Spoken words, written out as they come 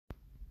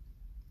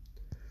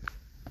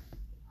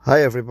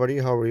Hi, everybody.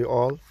 How are you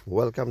all?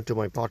 Welcome to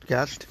my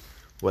podcast.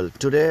 Well,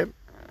 today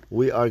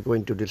we are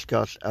going to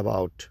discuss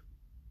about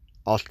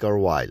Oscar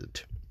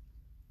Wilde,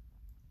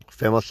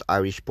 famous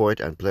Irish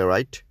poet and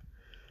playwright.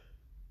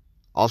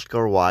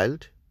 Oscar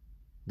Wilde.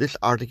 This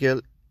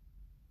article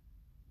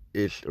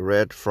is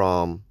read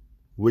from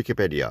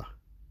Wikipedia.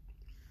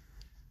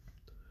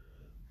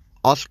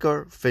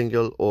 Oscar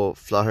Fingal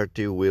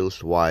O'Flaherty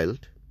Wills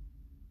Wilde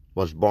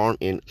was born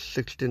in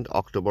 16th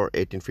October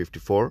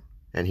 1854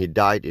 and he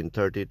died in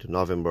 30th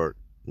November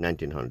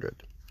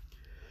 1900.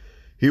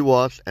 He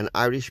was an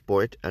Irish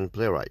poet and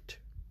playwright.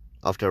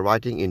 After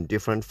writing in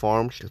different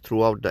forms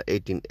throughout the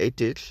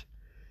 1880s,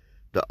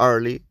 the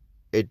early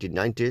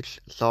 1890s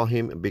saw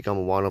him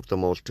become one of the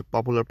most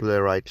popular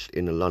playwrights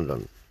in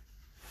London.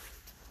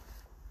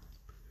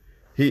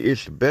 He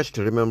is best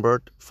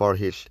remembered for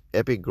his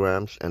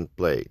epigrams and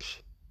plays,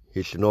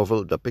 his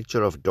novel The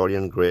Picture of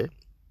Dorian Gray,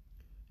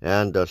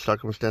 and the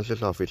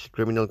circumstances of his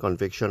criminal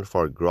conviction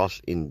for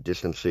gross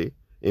indecency,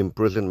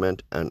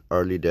 imprisonment, and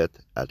early death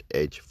at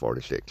age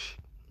 46.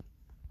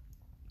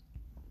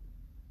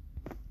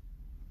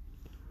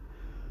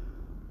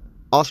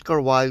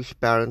 Oscar Wilde's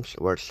parents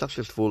were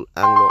successful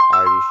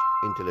Anglo-Irish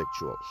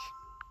intellectuals.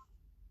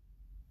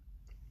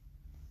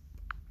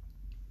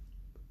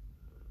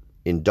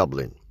 In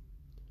Dublin,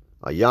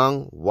 a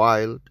young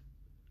Wilde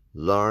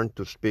learned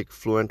to speak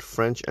fluent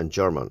French and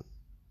German.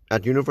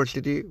 At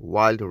university,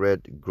 Wilde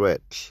read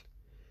Goethe.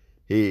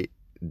 He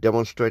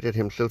demonstrated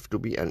himself to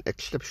be an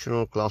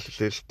exceptional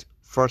classicist,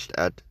 first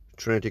at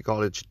Trinity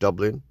College,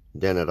 Dublin,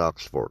 then at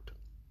Oxford.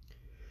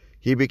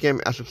 He became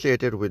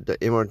associated with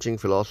the emerging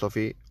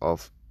philosophy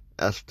of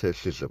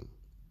aestheticism,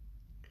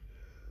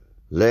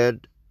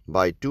 led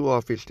by two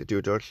of his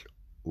tutors,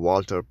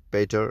 Walter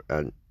Pater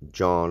and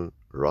John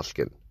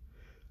Ruskin.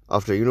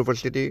 After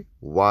university,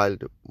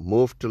 Wilde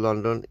moved to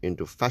London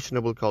into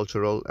fashionable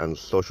cultural and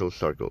social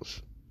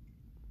circles.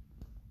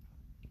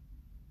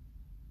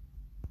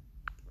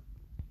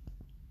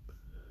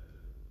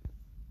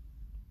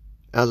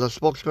 As a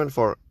spokesman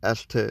for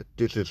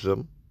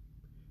aestheticism,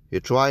 he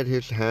tried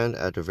his hand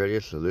at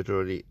various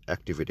literary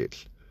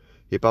activities.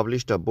 He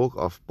published a book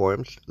of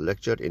poems,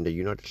 lectured in the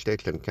United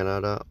States and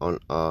Canada on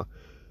a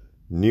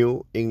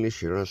new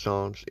English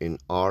Renaissance in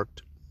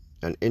art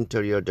and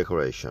interior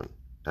decoration,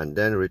 and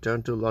then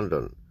returned to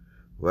London,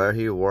 where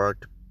he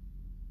worked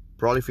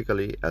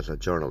prolifically as a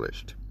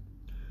journalist.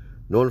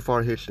 Known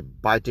for his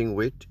biting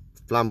wit,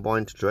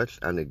 flamboyant dress,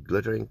 and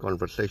glittering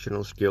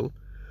conversational skill,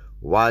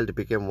 Wilde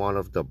became one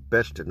of the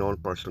best-known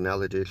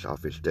personalities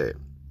of his day.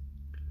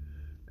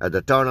 At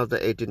the turn of the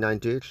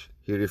 1890s,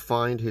 he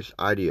refined his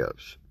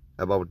ideas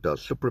about the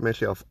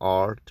supremacy of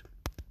art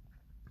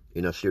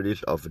in a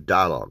series of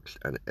dialogues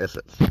and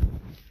essays,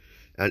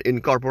 and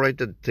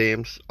incorporated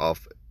themes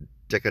of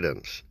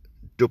decadence,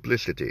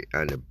 duplicity,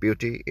 and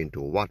beauty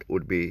into what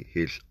would be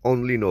his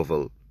only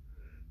novel,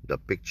 The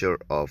Picture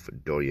of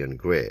Dorian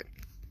Gray,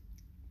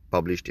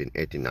 published in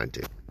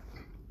 1890.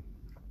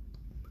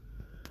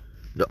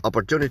 The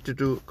opportunity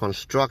to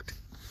construct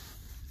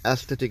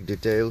aesthetic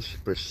details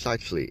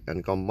precisely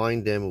and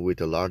combine them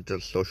with larger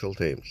social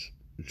themes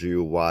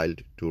drew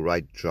Wilde to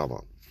write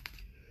drama.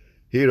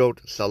 He wrote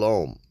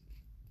Salome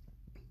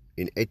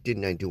in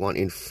 1891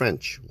 in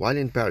French while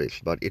in Paris,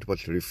 but it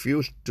was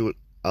refused to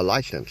a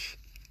license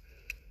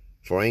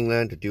for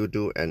England due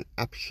to an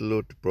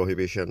absolute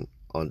prohibition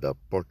on the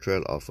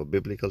portrayal of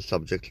biblical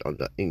subjects on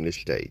the English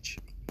stage.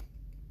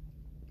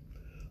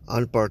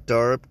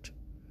 Unperturbed,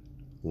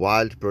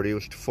 Wilde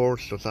produced 4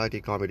 society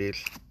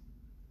comedies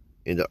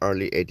in the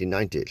early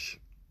 1890s,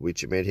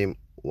 which made him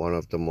one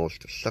of the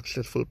most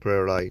successful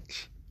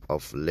playwrights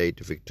of late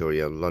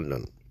Victorian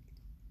London.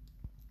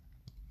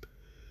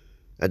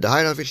 At the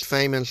height of his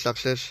fame and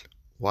success,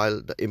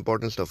 while the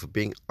importance of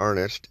being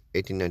earnest,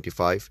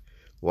 1895,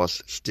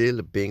 was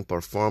still being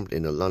performed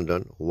in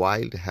London,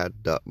 Wilde had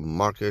the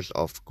Marquess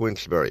of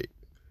Queensberry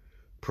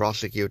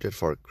prosecuted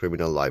for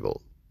criminal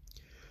libel.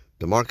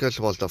 The Marquess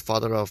was the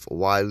father of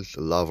Wilde's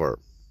lover,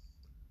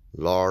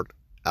 Lord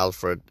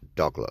Alfred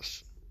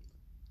Douglas.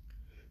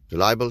 The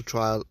libel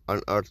trial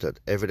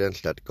unearthed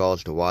evidence that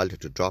caused Wilde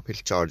to drop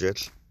his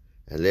charges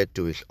and led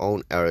to his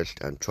own arrest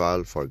and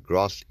trial for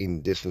gross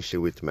indecency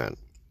with men.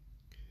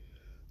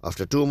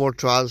 After 2 more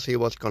trials, he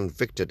was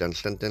convicted and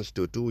sentenced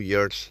to 2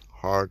 years'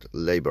 hard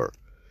labor,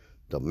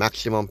 the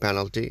maximum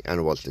penalty,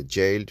 and was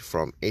jailed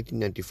from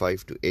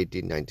 1895 to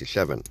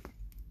 1897.